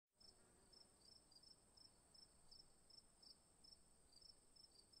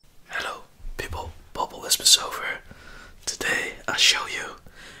Christmas over. Today I show you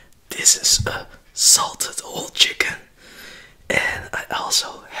this is a salted whole chicken, and I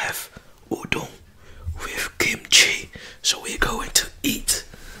also have udon with kimchi. So we're going to eat.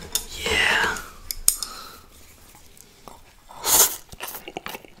 Yeah.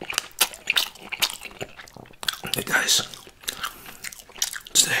 Hey guys,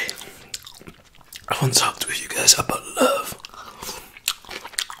 today I want to talk to you guys about love.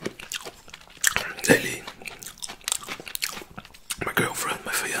 Lately, my girlfriend,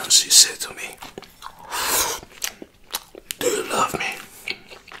 my fiancée, said to me, "Do you love me?"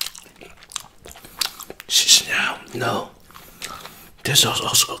 She said, "Yeah, no." There's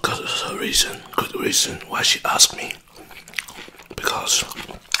also a reason, good reason why she asked me. Because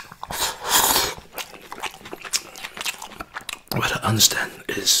what I understand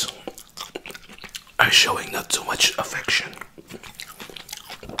is I'm showing not too much affection.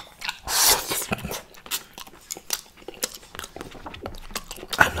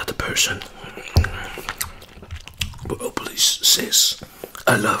 I'm not the person who openly says,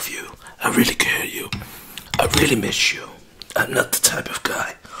 "I love you, I really care you, I really miss you." I'm not the type of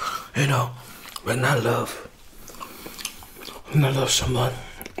guy, you know, when I love someone,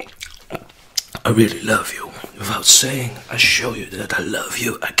 I really love you. Without saying, I show you that I love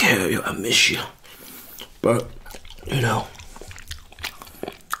you, I care you, I miss you. But, you know,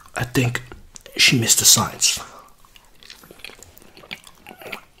 I think she missed the signs.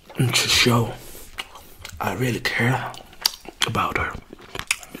 And to show I really care about her.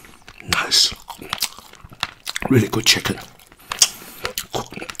 Nice. Really good chicken.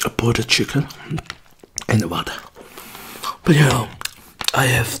 I put the chicken in the water. But you know, I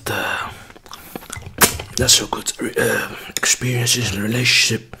have the not so good experiences in a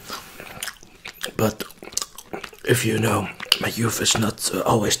relationship. But if you know, my youth is not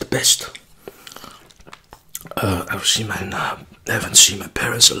always the best. I haven't seen my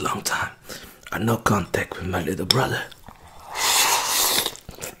parents a long time. I have no contact with my little brother.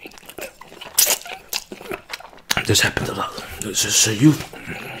 This happened a lot. So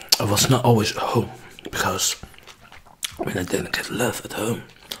I was not always at home, because when I didn't get love at home,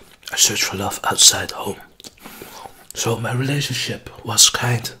 I searched for love outside home. So my relationship was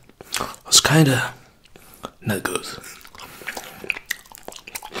kinda not good.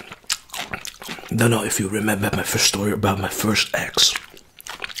 Don't know if you remember my first story about my first ex.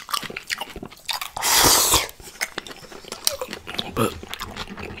 But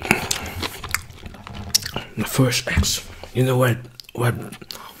my first ex, you know why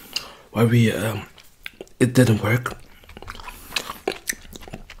we it didn't work?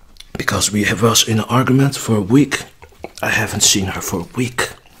 Because we was in an argument for a week. I haven't seen her for a week.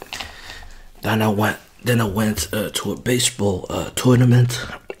 Then I went to a baseball tournament,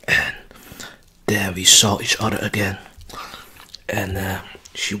 and then we saw each other again. And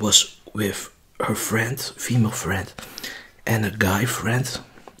she was with her friend, female friend, and a guy friend,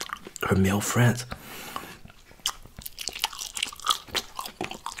 her male friend.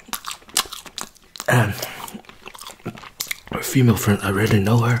 And her female friend, I really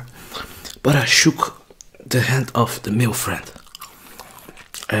know her, but I shook the hand of the male friend.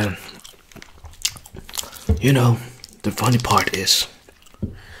 And you know, the funny part is,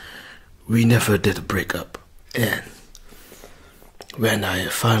 we never did a breakup. And when I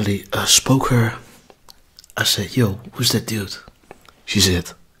finally spoke her, I said, "Yo, who's that dude?" She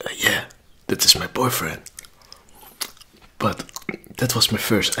said, "Yeah, that is my boyfriend." But that was my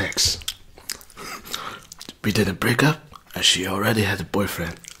first ex. We didn't break up, and she already had a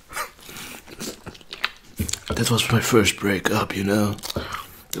boyfriend. That was my first breakup, you know.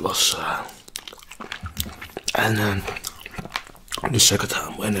 It was, and then the second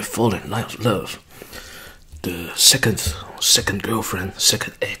time when I fall in love, the second girlfriend,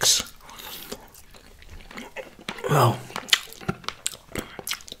 second ex. Well,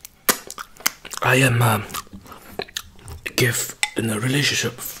 I am give in a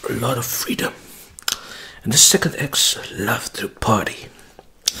relationship a lot of freedom. And the second ex loved to party.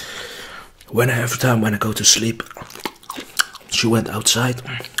 Every time when I go to sleep, she went outside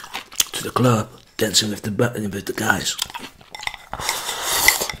to the club, dancing with the guys.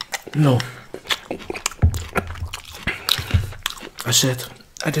 No, I said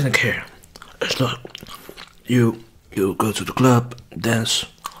I didn't care. As long you go to the club, dance,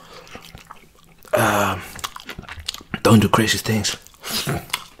 don't do crazy things.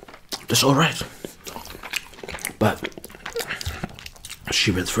 That's all right. But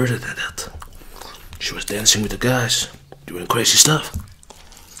she went further than that. She was dancing with the guys, doing crazy stuff.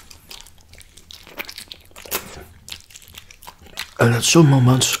 And at some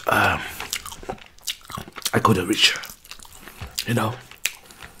moments, I couldn't reach her. You know,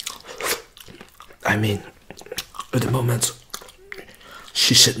 I mean, at the moment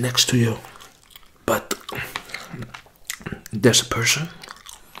she sits next to you, but there's a person,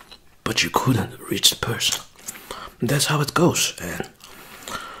 but you couldn't reach the person. That's how it goes. And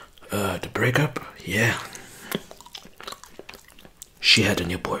the breakup, yeah, she had a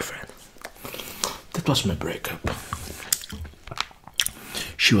new boyfriend. That was my breakup.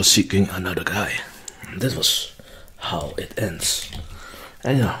 She was seeking another guy. That was how it ends.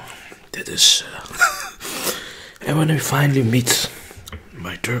 And you know, that is. And when we finally meet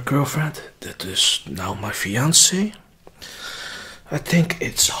my third girlfriend, that is now my fiance, I think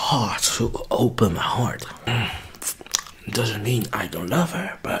it's hard to open my heart. Doesn't mean I don't love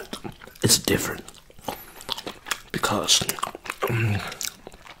her, but it's different. Because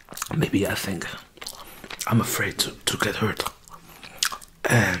maybe I think I'm afraid to get hurt.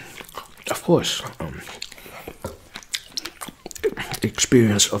 And of course,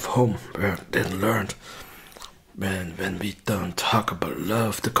 experience of home where then learned when we don't talk about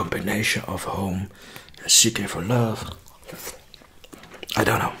love, the combination of home and seeking for love. I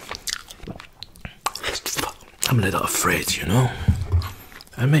don't know. I'm a little afraid, you know.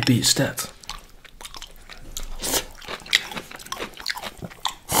 And maybe it's that.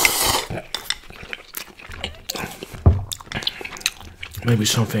 Maybe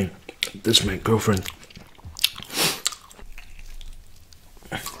something this my girlfriend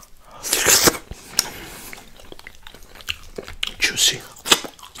juicy.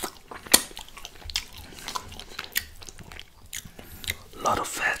 Lot of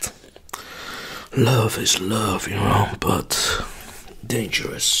fat. Love is love, you know, but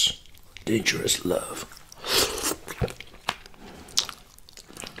dangerous love.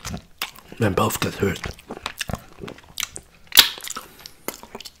 Then both get hurt.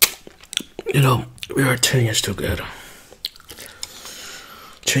 You know, we are 10 years together.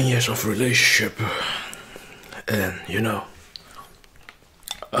 10 years of relationship. And, you know,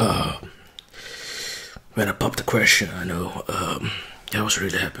 when I popped the question, I know, I was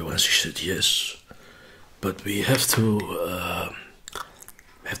really happy when she said yes. But we have to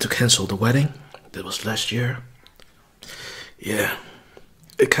cancel the wedding. That was last year. Yeah,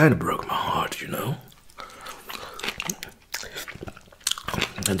 it kind of broke my heart, you know.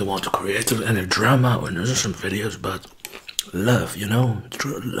 I don't want to create any drama or some videos, but love, you know,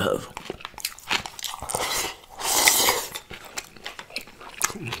 true love.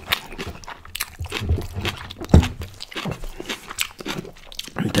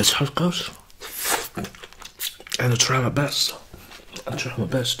 And that's how it goes. And I try my best. I try my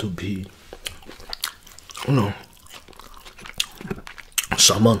best to be, you know,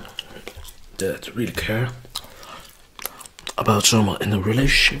 someone that really cares about someone in a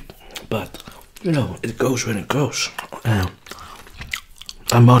relationship, but you know, it goes when it goes. And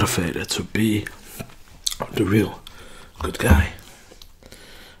I'm motivated to be the real good guy.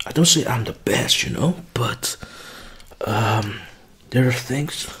 I don't say I'm the best, you know, but there are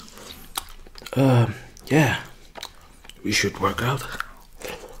things, yeah, we should work out.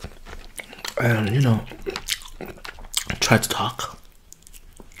 And you know, try to talk.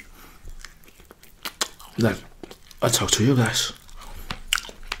 Like I talk to you guys,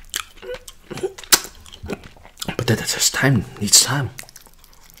 but that has time. Needs time.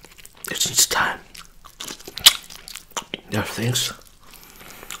 It needs time. There are things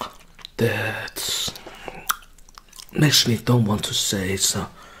that makes me don't want to say. So,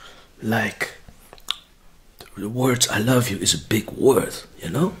 like the words "I love you" is a big word,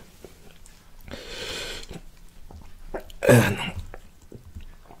 you know. And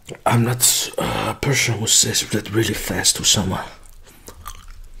I'm not a person who says that really fast to someone.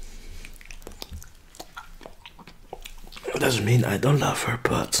 It doesn't mean I don't love her,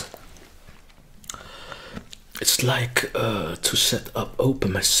 but it's like to set up,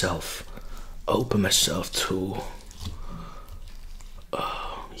 open myself to,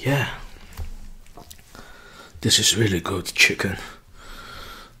 yeah, this is really good chicken.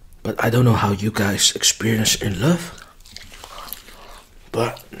 But I don't know how you guys experience in love.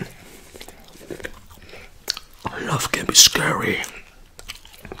 But love can be scary.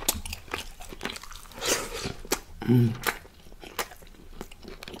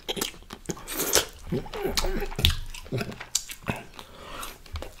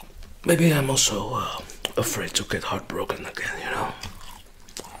 Maybe I'm also afraid to get heartbroken again, you know.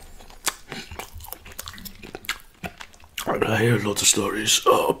 I hear a lot of stories.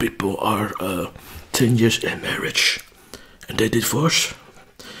 Oh, people are 10 years in marriage and they divorce,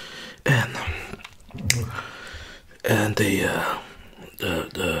 and the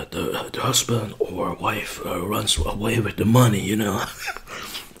the husband or wife runs away with the money, you know.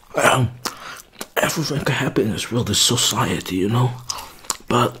 um, Everything can happen in this world, this society, you know.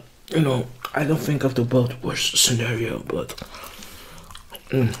 But you know, I don't think of the worst scenario, but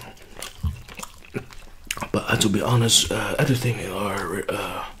to be honest, everything in our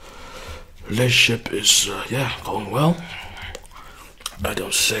relationship is yeah, going well. I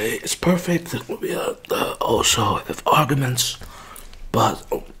don't say it's perfect. We also have arguments, but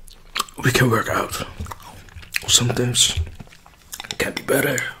we can work out. Some things can be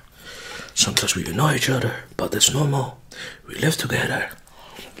better. Sometimes we annoy each other, but that's normal. We live together.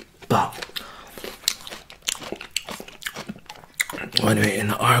 But when we're in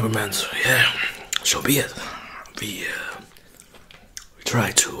an argument, yeah, so be it. We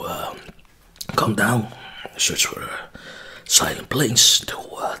try to calm down, search for a silent place to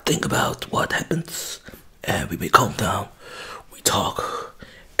think about what happened, and we calm down. We talk,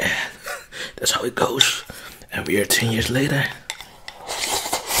 and that's how it goes. And we are 10 years later.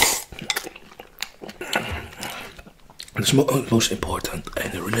 It's most important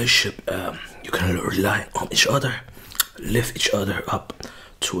in a relationship. You can rely on each other, lift each other up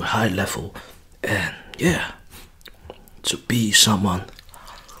to a high level, and yeah, to be someone,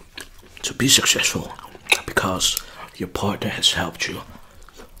 to be successful, because your partner has helped you.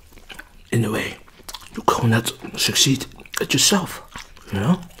 In a way, you cannot succeed at yourself, you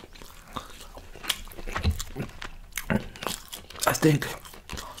know. I think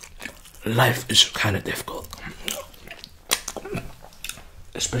life is kind of difficult.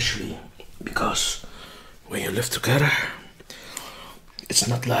 Especially because when you live together, it's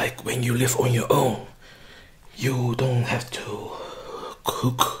not like when you live on your own. You don't have to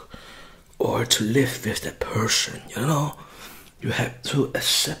cook or to live with that person, you know. You have to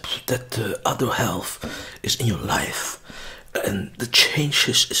accept that the other half is in your life, and the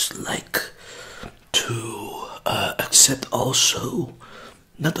changes is like to accept also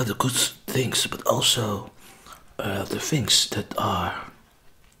not the good things, but also the things that are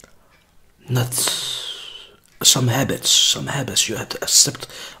not some habits you have to accept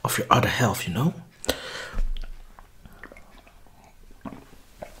of your other half, you know.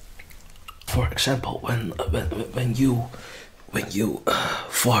 For example, when you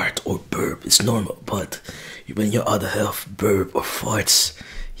fart or burp, it's normal, but when your other half burp or farts,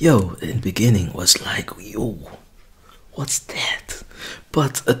 yo, in the beginning was like, yo, what's that?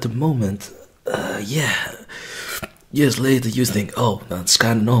 But at the moment, yeah, years later you think, oh, that's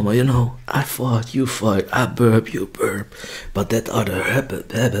kind of normal, you know. I fart, you fart, I burp, you burp. But that other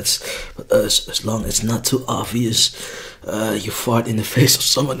habits, as long as it's not too obvious, you fart in the face of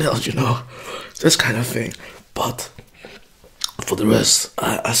someone else, you know. This kind of thing. But for the rest,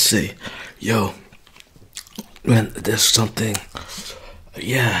 I say, yo, when there's something,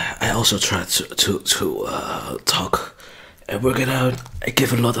 yeah, I also try to talk and work it out. I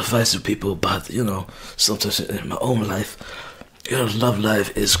give a lot of advice to people, but you know, sometimes in my own life, you know, love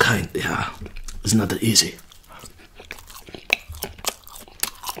life is it's not that easy.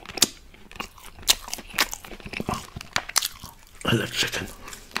 I love chicken.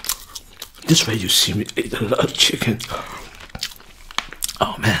 This way you see me eat a lot of chicken.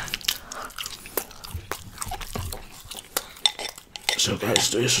 Oh man. So guys,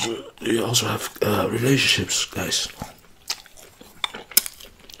 do you also have relationships, guys?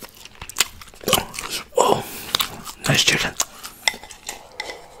 Oh, nice chicken.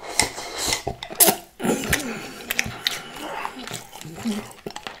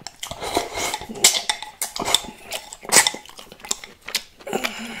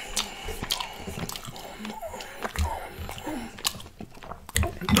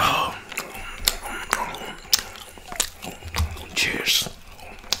 Oh. Cheers.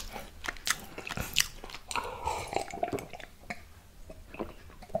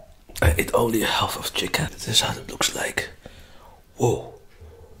 I ate only a half of chicken. This is how it looks like. Whoa.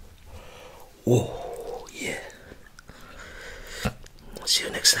 Whoa. Yeah. See you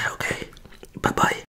next time, okay?